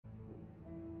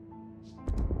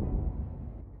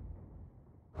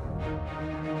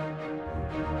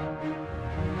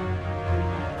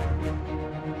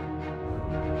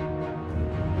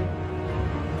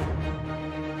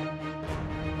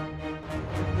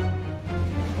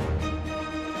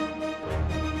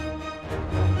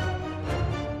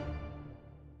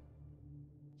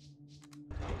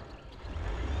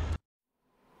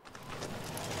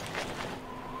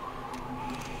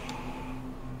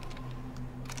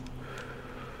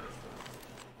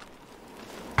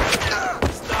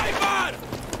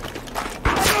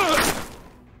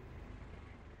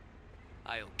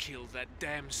I'll kill that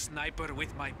damn sniper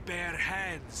with my bare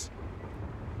hands.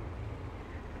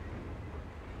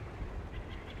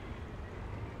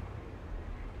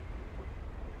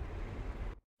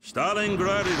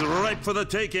 Stalingrad is ripe for the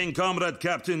taking, Comrade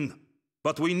Captain.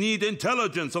 But we need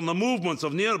intelligence on the movements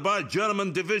of nearby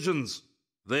German divisions.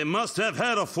 They must have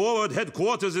had a forward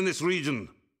headquarters in this region.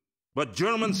 But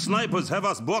German snipers have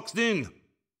us boxed in,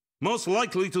 most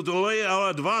likely to delay our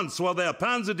advance while their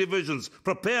panzer divisions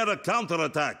prepare a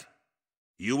counterattack.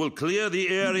 You will clear the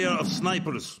area of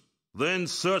snipers, then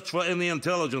search for any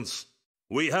intelligence.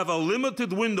 We have a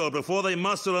limited window before they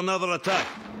muster another attack.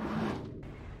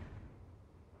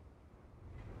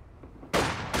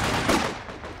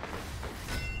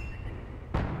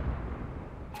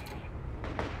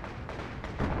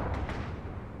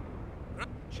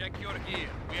 Check your gear.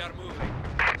 We are moving.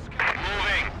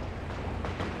 Moving.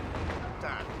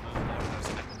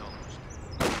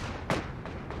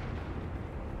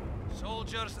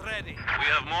 Soldiers ready. We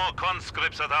have more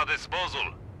conscripts at our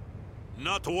disposal.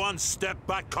 Not one step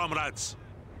back, comrades.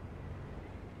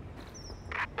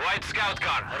 White scout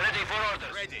car, ready for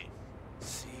orders. Ready.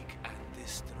 Seek and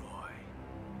destroy.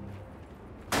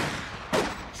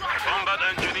 Combat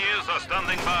engineers are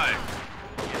standing by.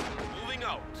 Moving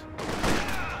out.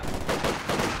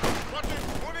 What is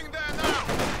moving there now?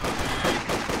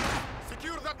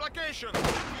 Secure that location.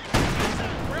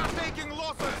 We are taking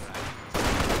losses.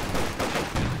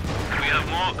 We have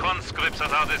more conscripts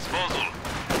at our disposal.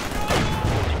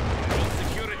 We'll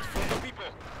secure it for the people.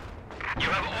 You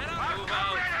have Move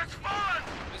out.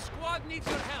 The squad needs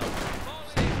your help.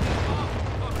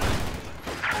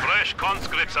 Fresh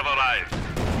conscripts have arrived.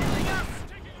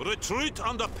 Retreat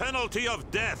under penalty of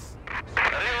death.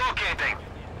 relocating.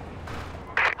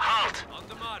 Halt! On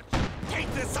the march. Take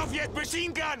the Soviet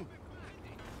machine gun!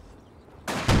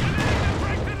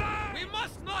 We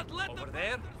must not let them... Over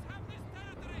there?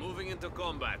 Moving into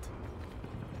combat.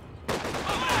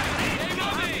 Position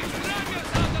acknowledged.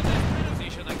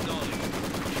 Position understood.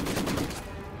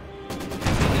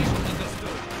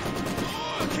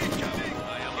 Keep coming!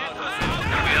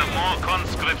 We have more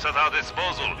conscripts at our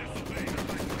disposal.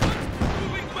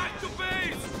 Moving back to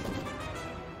base!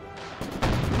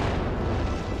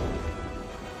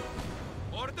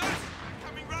 Orders?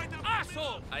 Coming right up!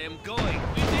 Asshole! I am going.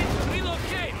 We need to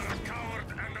relocate. A coward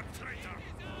and a traitor!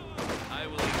 I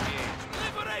will engage.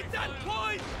 Liberate that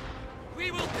point!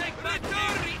 We will take back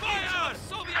every inch of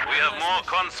Soviet... We have more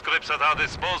conscripts at our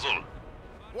disposal.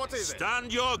 What is it?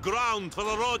 Stand your ground for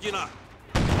the Rodina.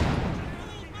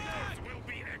 Will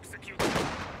be executed.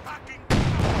 Backing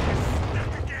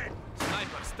back again!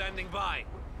 Sniper standing by.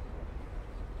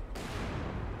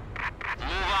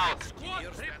 Move out! Squad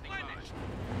replenished.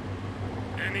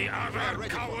 Any other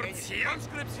cowards here?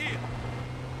 Conscripts here.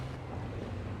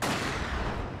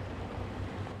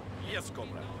 Yes,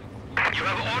 comrade. You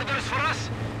have orders for us?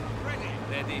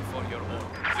 Ready for your order.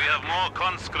 We have more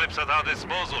conscripts at our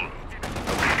disposal.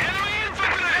 Enemy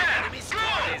infantry ahead!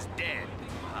 Slow! Is dead.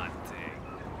 Hunting.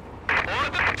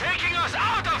 Order taking us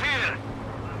out of here!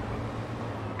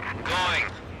 Going.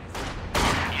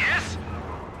 Yes?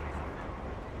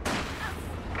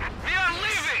 We are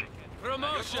leaving!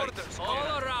 Promotions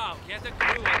all around. Get a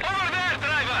crew. Over there,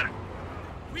 driver!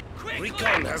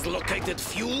 Recon has located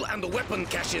fuel and weapon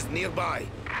caches nearby.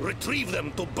 Retrieve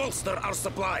them to bolster our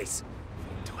supplies.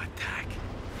 To attack.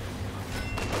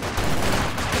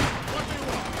 What do you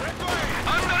want? Red way!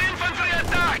 Under infantry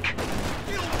attack!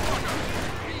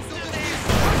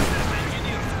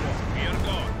 We are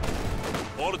gone.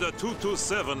 Order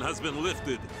 227 has been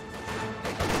lifted.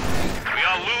 We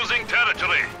are losing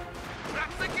territory.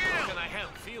 That's the How kill! can I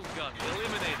help? Field gun.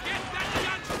 Eliminate. Get that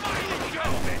gun Go!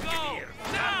 Go!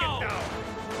 Now!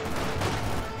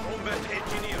 Combat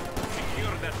engineer,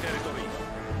 secure that territory.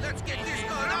 Let's get this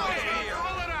gun out of here!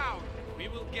 All around! We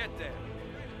will get there.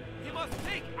 He must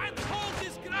take and hold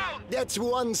his ground. That's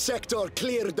one sector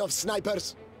cleared of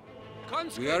snipers.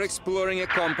 Conscripts. We are exploring a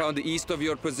compound east of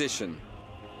your position.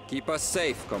 Keep us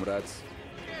safe, comrades.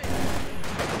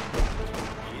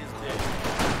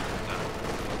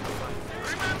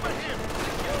 Remember him!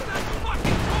 Secure that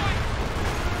fucking point!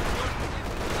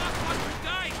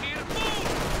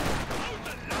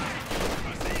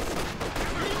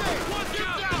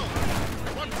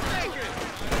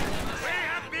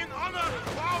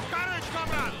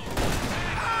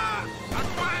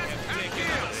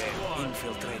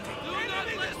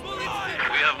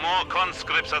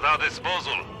 conscripts at our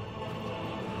disposal.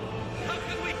 How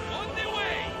can we on the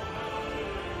way?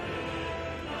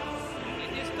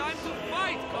 It is time to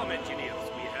fight, Come, engineers.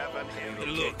 We have an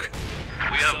enemy. Look,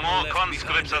 We have more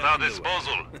conscripts at our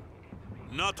disposal.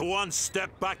 Not one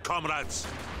step back, comrades.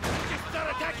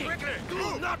 start attacking!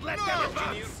 Do not let them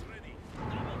advance!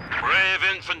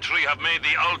 Brave infantry have made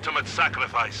the ultimate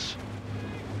sacrifice.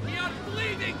 We are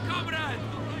bleeding, comrade!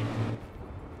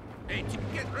 Hey,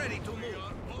 get ready to move.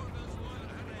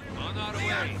 On our We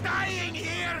are way. dying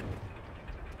here!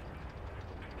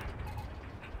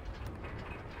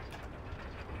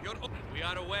 We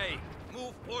are away.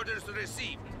 Move orders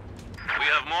received. We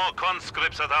have more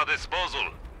conscripts at our disposal.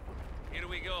 Here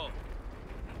we go.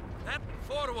 Step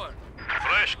forward.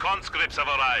 Fresh conscripts have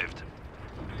arrived.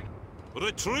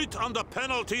 Retreat under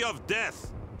penalty of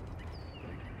death.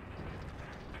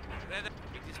 Ready.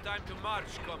 It is time to march,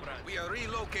 comrade. We are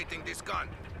relocating this gun.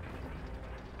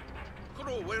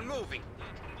 Crew, we're moving.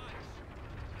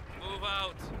 Move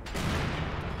out.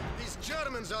 These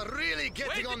Germans are really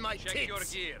getting Wait. on my Check your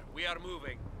tits. gear. We are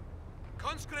moving.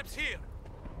 Conscripts here.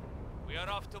 We are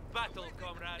off to battle,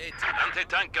 comrade.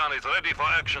 Anti-tank gun is ready for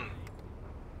action.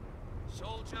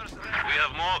 Soldiers We ready.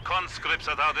 have more conscripts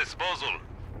at our disposal.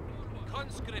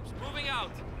 Conscripts moving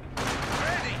out.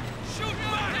 Ready! Shoot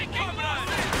back, comrade!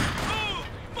 Move!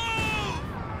 Move!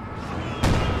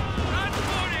 Run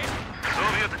for it!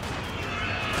 Soviet.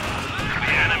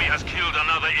 The enemy has killed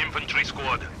another infantry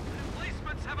squad.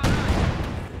 Replacements have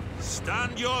arrived.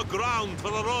 Stand your ground for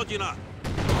the Rodina.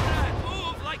 Comrade,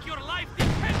 move like your life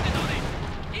depended on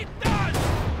it. It does!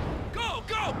 Go,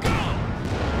 go, go!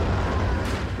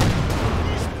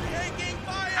 Taking A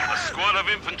fire! squad of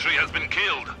infantry has been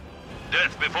killed.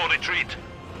 Death before retreat.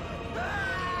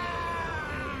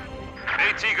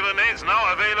 AT grenades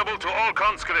now available to all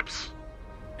conscripts.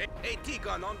 AT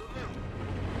gun on the move.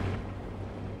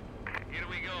 Here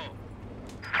we go.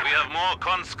 We have more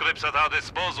conscripts at our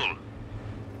disposal.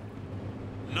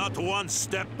 Not one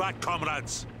step back,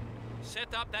 comrades.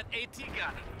 Set up that AT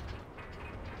gun.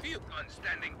 Field gun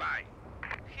standing by.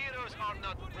 Heroes are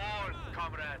not born,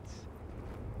 comrades.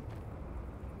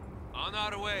 On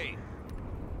our way.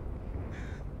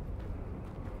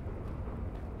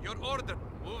 Your order.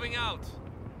 Moving out.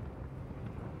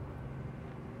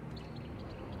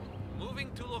 Moving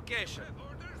to location.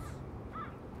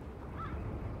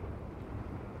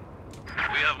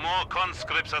 We have more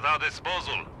conscripts at our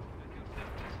disposal.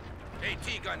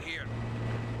 AT gun here.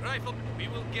 Rifle, we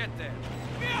will get there.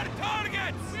 We are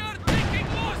targets! We are taking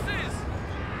losses!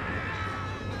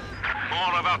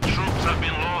 More of our troops have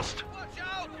been lost. Watch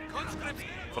out! Conscripts!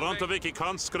 Frontoviki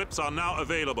conscripts are now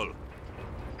available.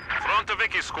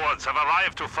 Frontoviki squads have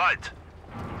arrived to fight.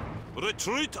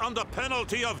 Retreat under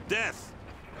penalty of death.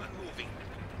 Gun moving.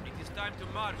 It is time to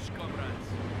march, comrades.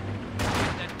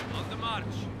 Then on the march.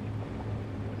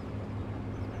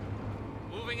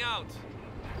 Moving out.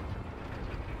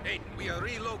 Hey, we are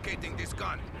relocating this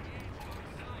gun.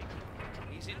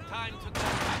 Is it time to go?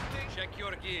 Check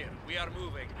your gear. We are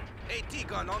moving. AT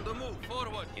gun on the move.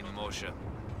 Forward. In motion.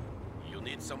 You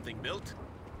need something built?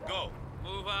 Go.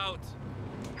 Move out.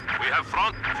 We have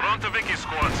Frontoviki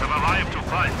squads have arrived to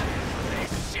fight.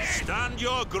 Stand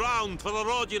your ground for the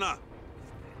Rodina.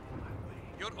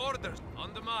 Your orders.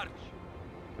 On the march.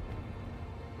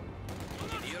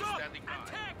 Engineers standing by.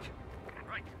 Attack!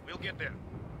 Right, we'll get there.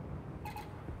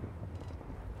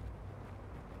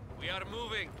 We are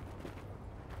moving.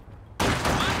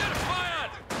 Under fire!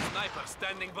 Sniper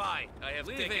standing by. I have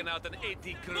taken out an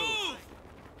AT crew. Move!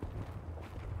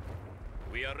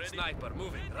 We are ready. Sniper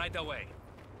moving right away.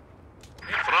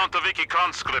 Frontoviki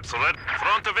conscripts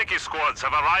Frontoviki squads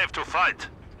have arrived to fight.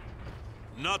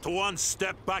 Not one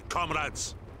step back,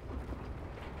 comrades.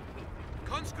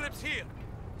 Conscripts here.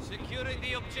 Securing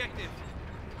the objective.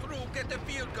 Crew, get the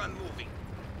field gun moving.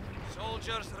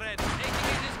 Soldiers ready. Taking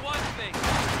it is one thing.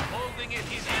 Holding it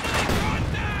is enemy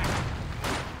contact!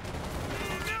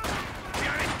 We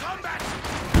are in combat!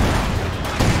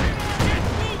 Get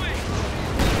moving!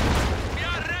 We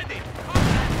are ready!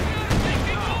 Comrades, we are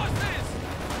taking losses!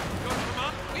 Your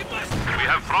command, we must... We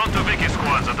have Frontoviki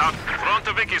squads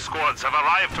Frontoviki squads have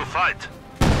arrived to fight.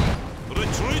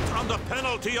 Retreat under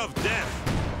penalty of death.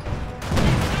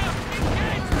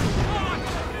 Engage! March!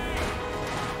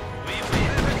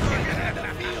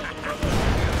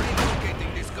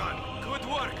 Relocating this gun. Good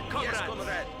work, comrades! Yes,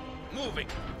 comrade. Moving.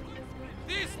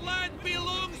 This land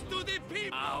belongs to the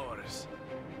people! Ours.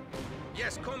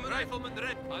 Yes, comrade. Rifleman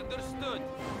red. Understood.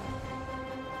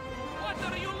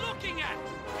 What are you looking at?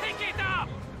 Pick it up!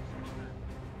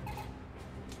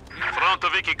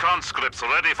 Frontoviki conscripts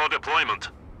ready for deployment.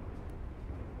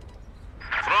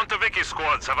 Frontoviki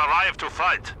squads have arrived to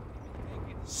fight.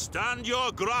 Stand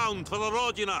your ground for the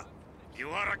Rodina. You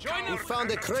are a We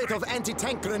found a crate of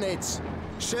anti-tank grenades.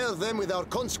 Share them with our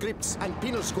conscripts and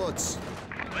penal squads.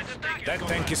 That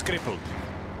tank is crippled.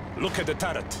 Look at the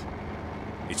turret.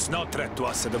 It's no threat to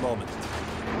us at the moment.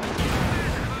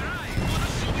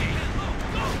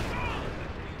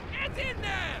 Get in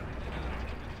there!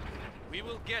 We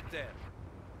will get there.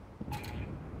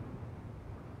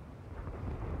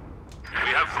 We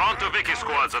have Frontoviki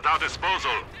squads at our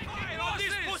disposal. On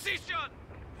this position!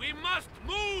 We must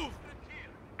move!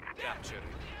 Capture.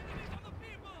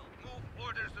 Move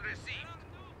orders received.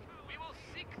 We will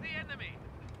seek the enemy.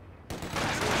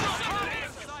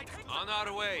 On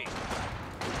our way.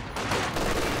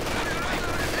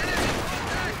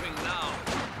 Moving now.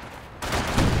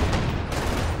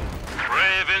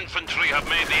 Brave infantry have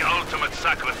made the ultimate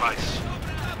sacrifice.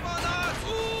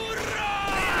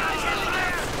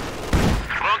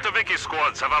 Frontoviki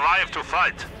squads have arrived to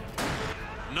fight.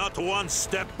 Not one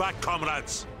step back,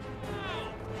 comrades.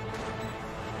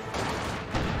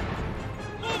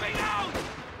 Moving out!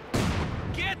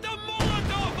 Get the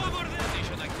Molotov over there!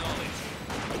 Position acknowledged.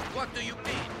 What do you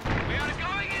mean? We are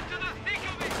going into the thick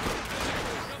of it!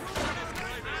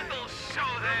 We'll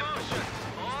show them.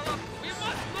 We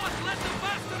must not let the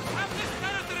bastards have this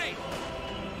territory!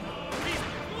 Please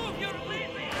move your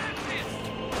lazy asses!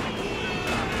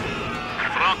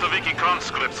 Frontoviki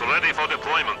conscripts ready for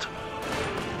deployment.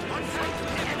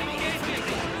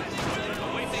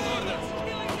 Waiting orders.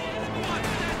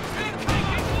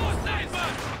 Taking more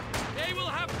snipers! They will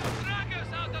have to drag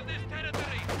us out of this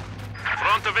territory!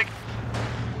 Frontoviki...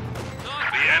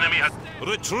 Not The enemy has...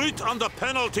 Retreat under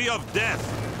penalty of death.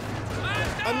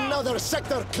 Another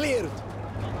sector cleared.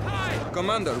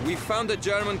 Commander, we found a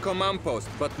German command post,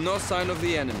 but no sign of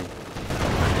the enemy.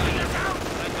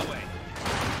 Back away.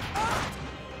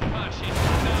 Push it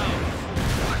down.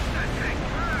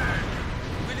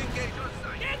 We'll engage on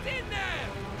site. Get in there!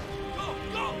 Go,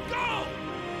 go, go!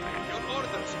 Your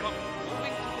orders come.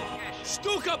 Moving to location.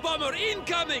 Stuka bomber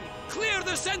incoming! Clear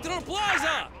the central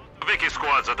plaza! Frontoviki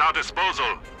squads at our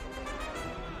disposal.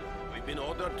 We've been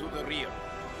ordered to the rear.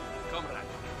 Comrade.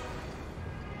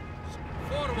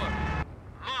 Forward!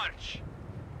 March!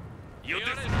 You Here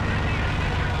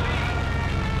is-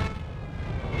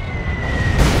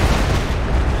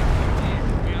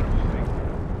 We are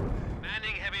moving.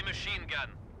 manning heavy machine gun.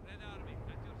 Red Army,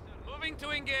 at your service. Moving to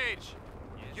engage.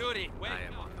 Yuri, wait. I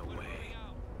am on the way.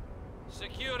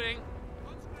 Securing.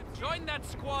 Join that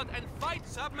squad and fight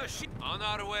submachine. On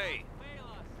our way.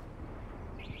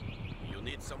 You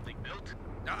need something built?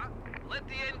 Let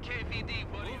the NKVD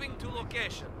Moving to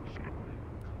location.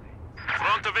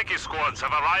 Frontoviki squads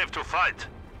have arrived to fight.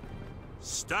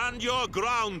 Stand your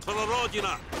ground for the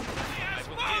Rodina. I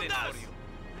will get it for you.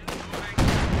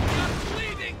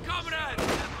 You're bleeding, comrade!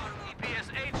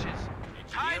 EPSHs.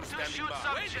 Time to shoot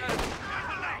some shells.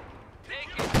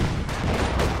 Take it.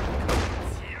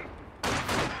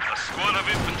 A squad of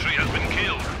infantry has been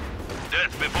killed.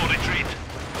 Death before retreat.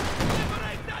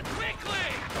 Liberate that quickly!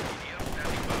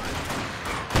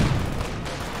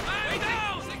 Man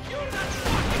down! Secure that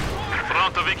fucking point!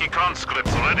 Frontoviki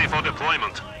conscripts ready for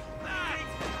deployment. Like that!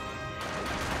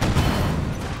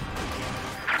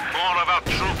 More of our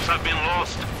troops have been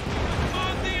lost.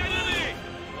 On the enemy!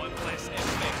 One less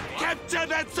escape. Capture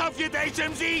that Soviet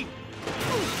HMZ!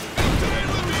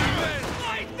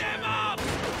 Light them up!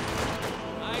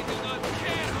 I do not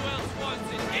care who else wants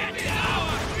it. Get it out!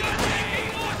 You're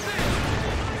taking losses!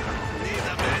 Need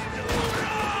a man to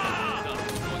run! Not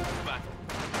going to battle.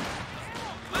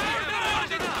 Man down!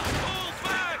 Pull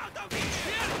back!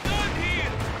 We're done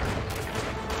here!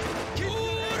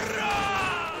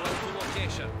 Hoorah! Going to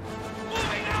location.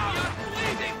 Moving out! You're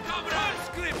bleeding, comrade!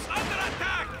 Conscripts under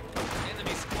attack!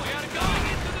 Enemy squad. We are going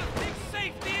into the thick.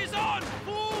 Safety is on!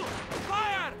 Full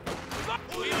fire!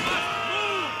 We must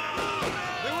move!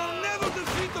 They will never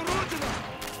defeat the Rodina!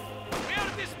 We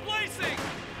are displacing!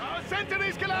 Our center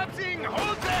is collapsing!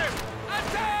 Hold them!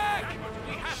 Attack!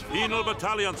 We have Penal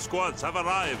battalion squads have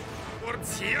arrived.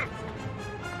 What's here?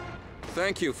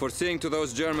 Thank you for seeing to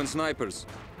those German snipers.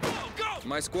 Go, go!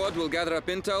 My squad will gather up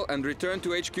intel and return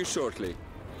to HQ shortly.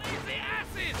 Lazy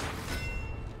asses!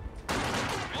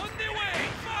 On the way!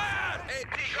 Fire!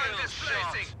 Beacon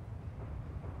displacing!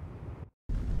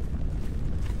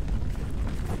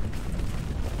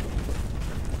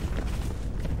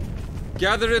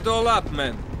 Gather it all up,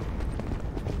 men.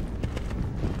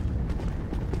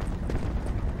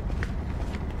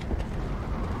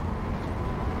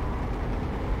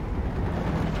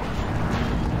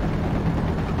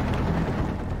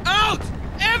 Out!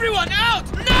 Everyone out!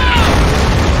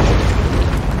 Now!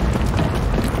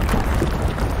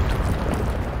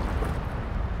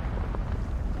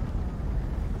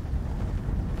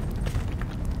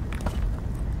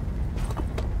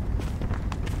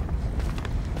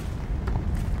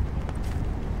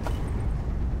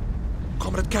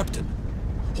 Comrade Captain,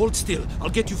 hold still. I'll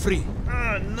get you free.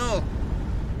 Ah, no.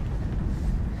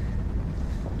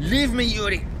 Leave me,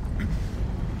 Yuri.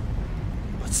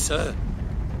 But sir...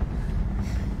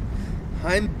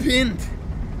 I'm pinned.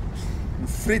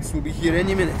 Fritz will be here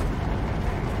any minute.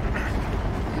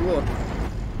 What?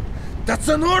 That's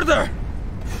an order!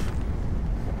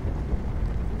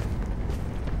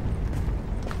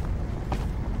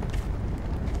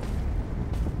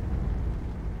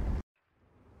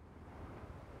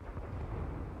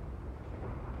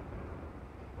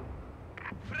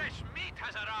 Fresh meat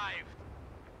has arrived.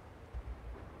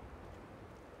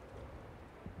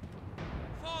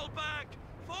 Fall back!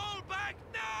 Fall back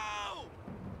now!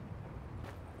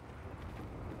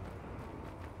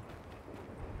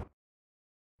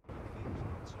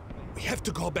 We have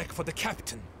to go back for the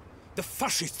captain. The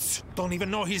fascists don't even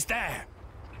know he's there.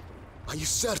 Are you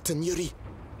certain, Yuri?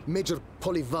 Major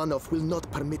Polivanov will not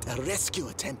permit a rescue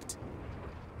attempt.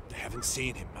 They haven't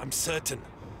seen him, I'm certain.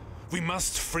 We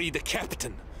must free the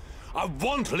captain. I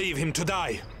won't leave him to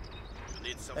die.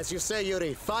 As you say,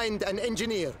 Yuri, find an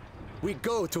engineer. We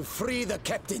go to free the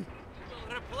captain.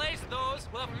 We'll replace those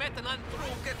who have met an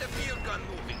untrue. Get the field gun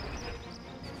moving.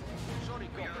 Sorry,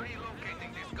 we are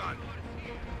relocating this gun.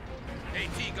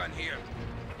 AT gun here.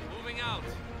 Moving out.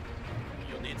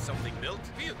 You need something built?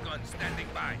 Field gun standing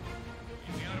by.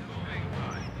 We are moving.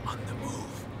 On the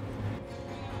move.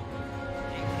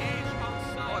 Engage on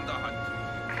sight. On the hunt.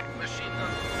 Machine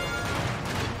gun.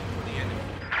 The enemy.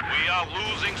 We are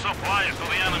losing supplies to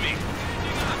the enemy.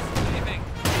 Leaving.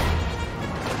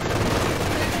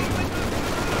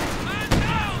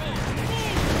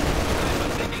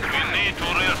 We need to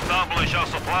re-establish our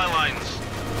supply lines.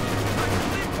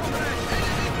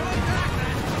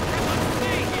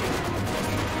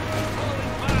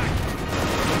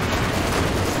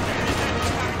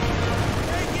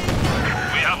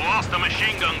 We have lost a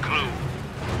machine gun crew.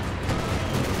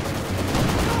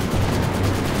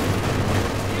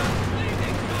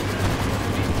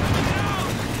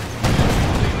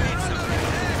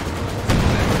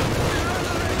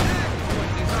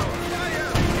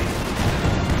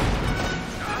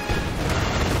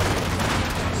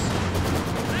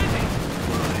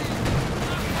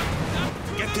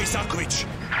 Get to Isakovich.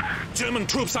 German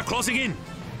troops are closing in.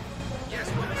 Yes,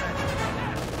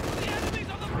 The enemies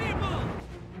of the people!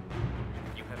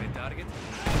 You have a target?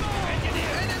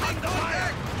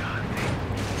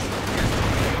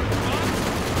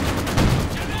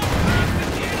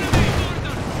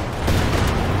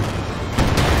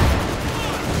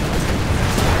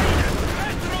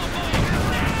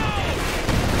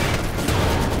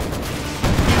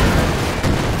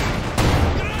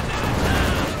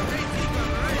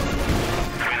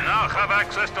 We now have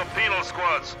access to penal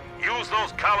squads. Use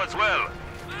those cowards well.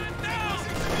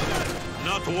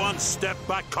 Not one step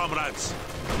back, comrades.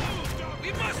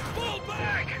 We must pull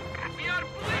back! We are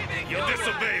bleeding! You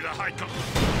disobey the High Command.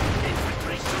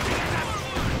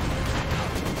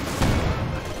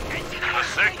 The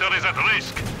sector is at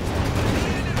risk.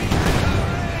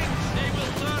 They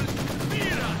will turn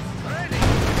fear us! Ready!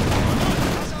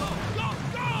 Go!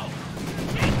 Go!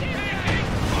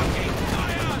 Fucking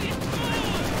fire!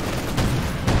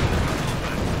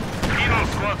 Penal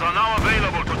squads are now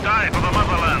available to die for the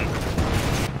motherland.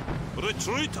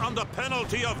 Retreat under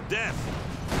penalty of death.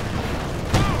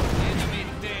 Enemy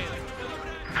dead.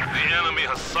 The enemy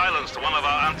has silenced one of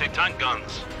our anti-tank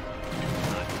guns.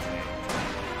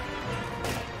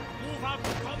 Move out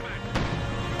to combat!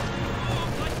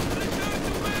 Return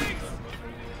to base!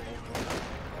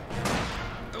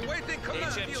 Awaiting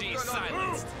command. HMG Field gun on.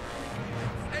 silenced.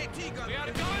 AT gun. We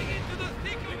are going into the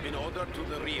thick of In order to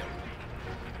the rear.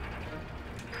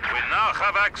 We now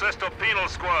have access to penal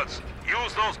squads.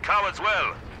 Use those cowards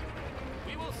well.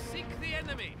 We will seek the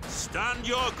enemy. Stand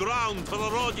your ground for the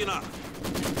Rodina.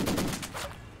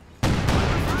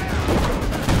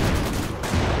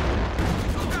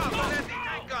 Look out for that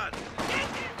tank gun.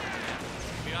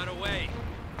 We are away.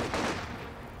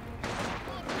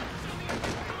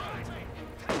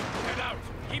 Head out.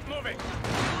 Keep moving.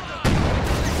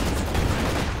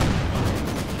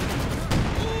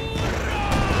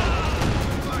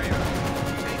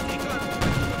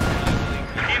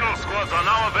 Penal squads are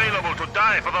now available to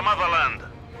die for the motherland.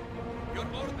 Your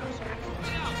orders.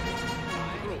 Moving out.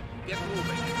 Group, get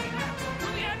moving. To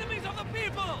the enemies of the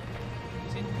people!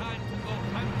 Is it time to go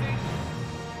hunting?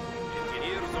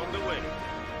 Engineers on the way.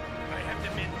 I have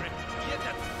the men ready. Get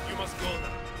that. You must go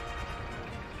now.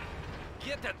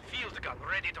 Get that field gun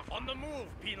ready to... On the move,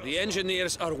 Pino. The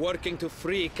engineers are working to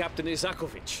free Captain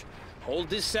Isakovich. Hold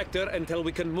this sector until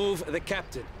we can move the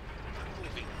captain.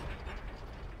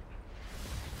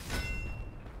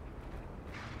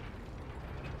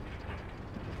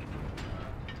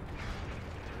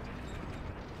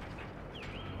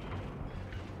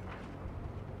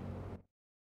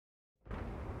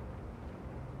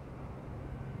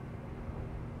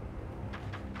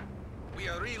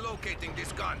 relocating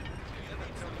this gun.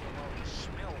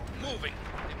 Moving.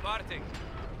 Departing.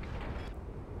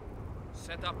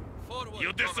 Set up forward.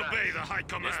 You disobey the High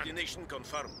Command. Destination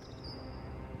confirmed.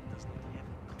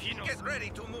 Get ready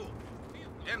to move.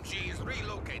 MG is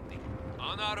relocating.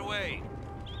 On our way.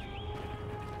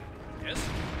 Yes?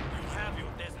 You have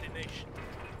your destination.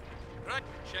 Right.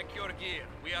 Check your gear.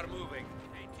 We are moving.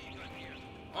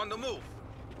 On the move.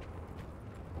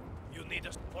 You need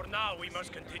us. For now, we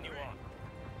must continue on.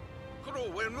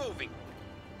 Crew, we're moving.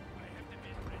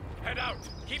 Head out.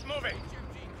 Keep moving.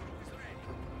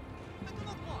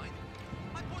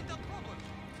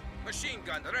 Machine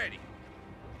gun ready.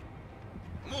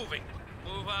 Moving.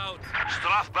 Move out.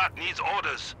 Strafbat needs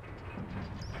orders.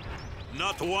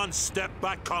 Not one step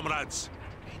back, comrades.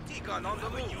 AT gun on the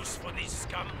move. Use for these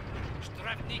scum.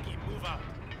 Stravniki, move out.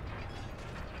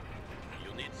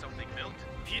 You need something built?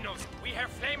 Pinos, we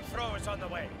have flamethrowers on the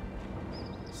way.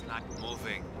 It's not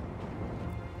moving.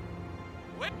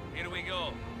 Whip. Here we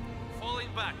go. Falling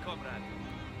back, comrade.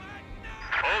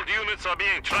 Old units are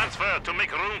being transferred to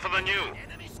make room for the new.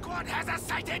 Enemy squad has us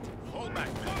sighted! Hold back.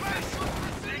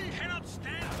 They cannot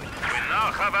stand. We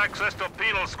now have access to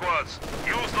penal squads.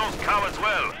 Use those cowards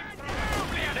well.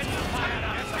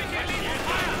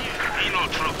 Penal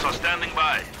troops are standing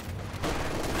by.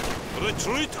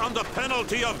 Retreat under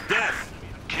penalty of death.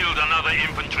 Killed another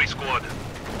infantry squad.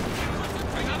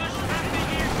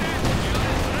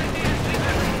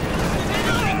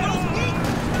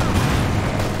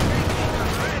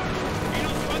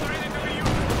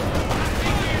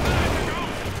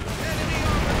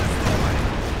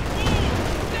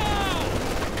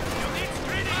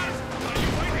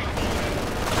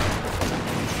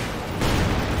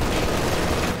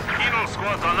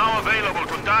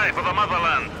 For the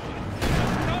motherland.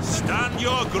 Stand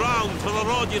your ground for the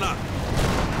Rodina.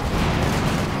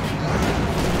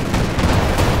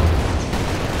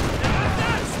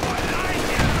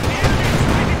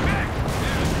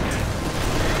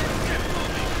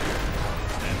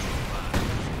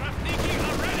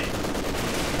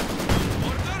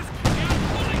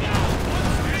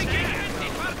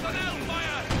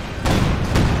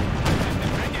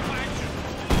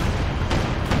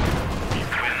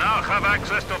 Have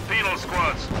access to penal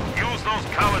squads. Use those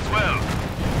cowards well.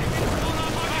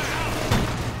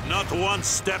 Not one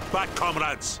step back,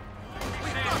 comrades.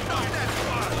 We knocked off that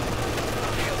squad.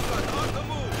 Field gun on the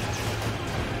move.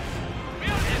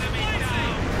 Enemy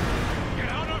down. Get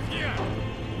out of here.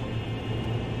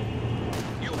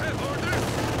 You have orders?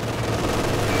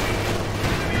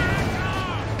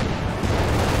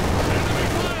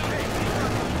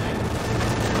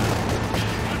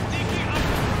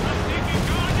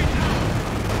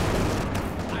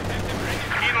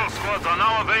 Squads are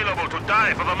now available to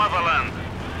die for the motherland.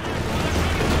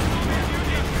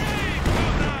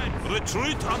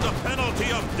 Retreat under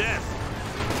penalty of death.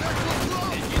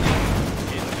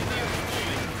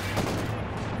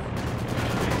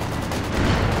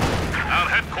 Our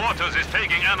headquarters is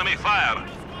taking enemy fire.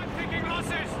 Taking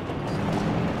losses.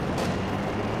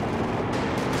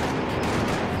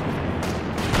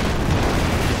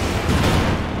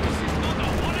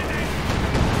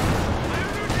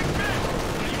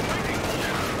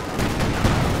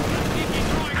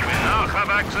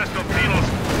 Access to penal.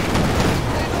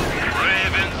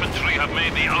 Brave infantry have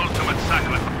made the ultimate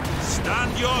sacrifice.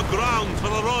 Stand your ground for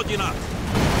the Rodina.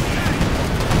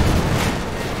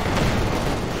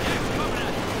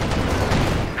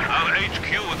 Our HQ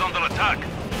is under attack.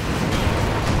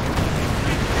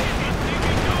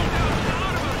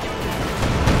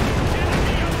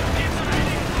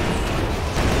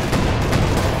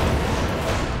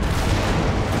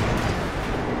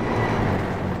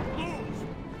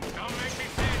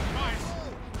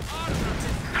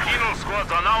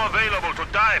 Squads are now available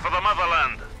to die for the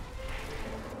motherland.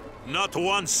 Not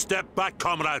one step back,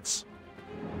 comrades.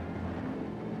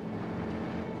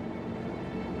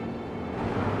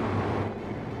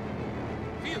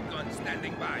 Field gun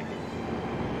standing by.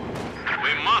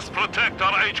 We must protect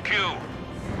our HQ.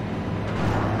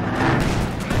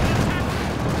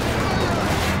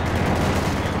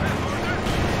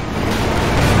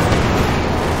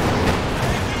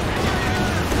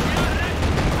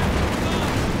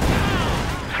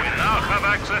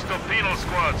 Access to penal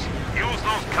squads. Use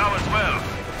those cowards well.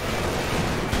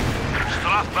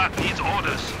 Strafbat needs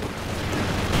orders.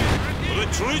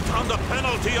 Retreat under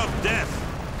penalty of death.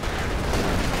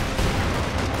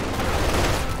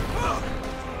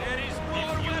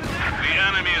 The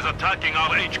enemy is attacking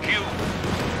our HQ.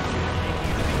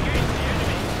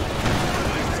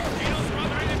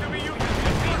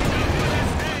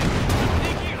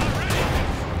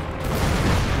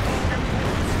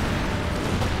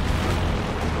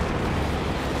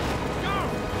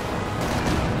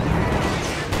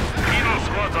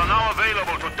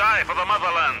 to die for the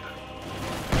motherland.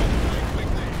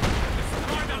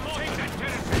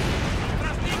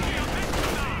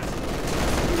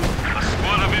 A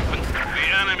squad of infantry. The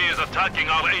enemy is attacking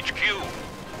our HQ.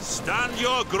 Stand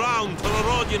your ground for the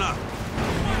Rodina.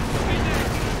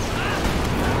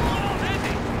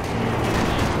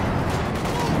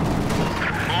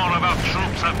 More of our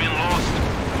troops have been lost.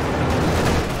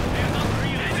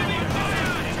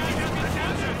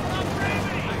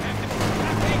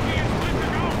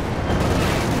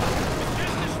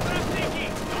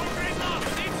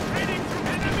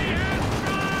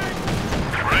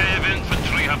 Brave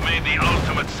infantry have made the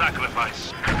ultimate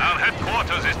sacrifice. Our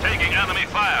headquarters is taking enemy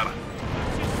fire.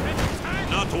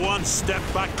 Not one step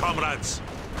back, comrades.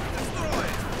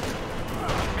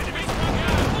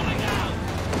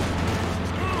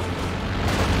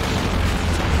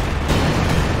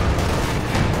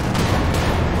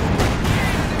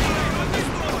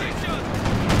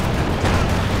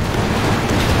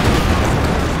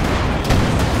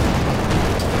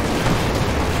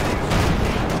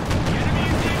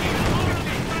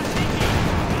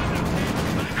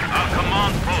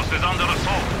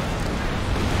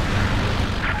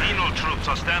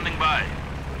 Are standing by.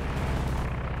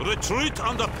 Retreat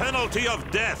under penalty of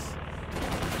death.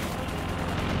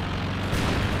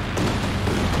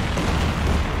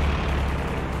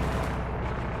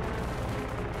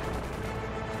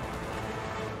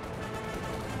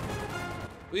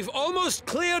 We've almost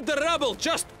cleared the rebel.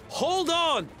 Just hold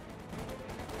on.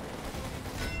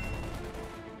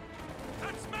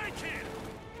 That's my kid.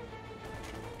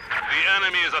 The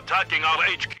enemy is attacking our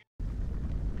HQ.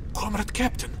 Comrade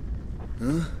Captain.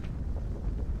 Huh?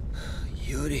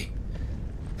 Yuri.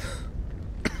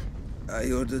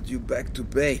 I ordered you back to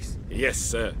base. Yes,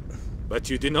 sir. But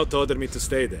you did not order me to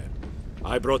stay there.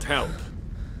 I brought help.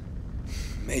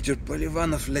 Major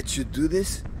Polivanov let you do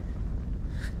this?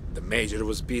 The Major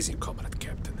was busy, Comrade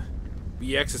Captain.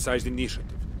 We exercised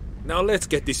initiative. Now let's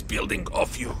get this building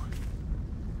off you.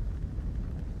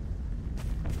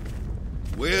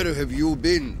 Where have you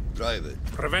been, Private?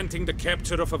 Preventing the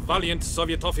capture of a valiant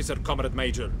Soviet officer, Comrade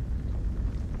Major.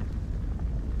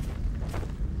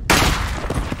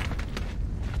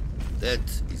 That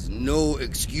is no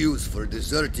excuse for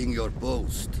deserting your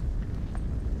post.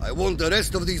 I want the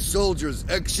rest of these soldiers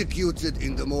executed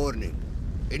in the morning,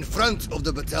 in front of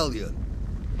the battalion.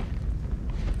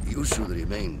 You should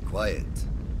remain quiet,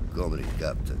 Comrade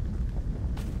Captain.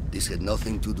 This had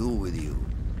nothing to do with you.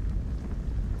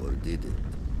 Or did it?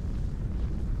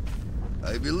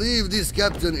 I believe this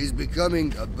captain is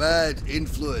becoming a bad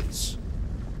influence.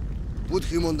 Put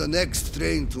him on the next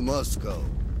train to Moscow.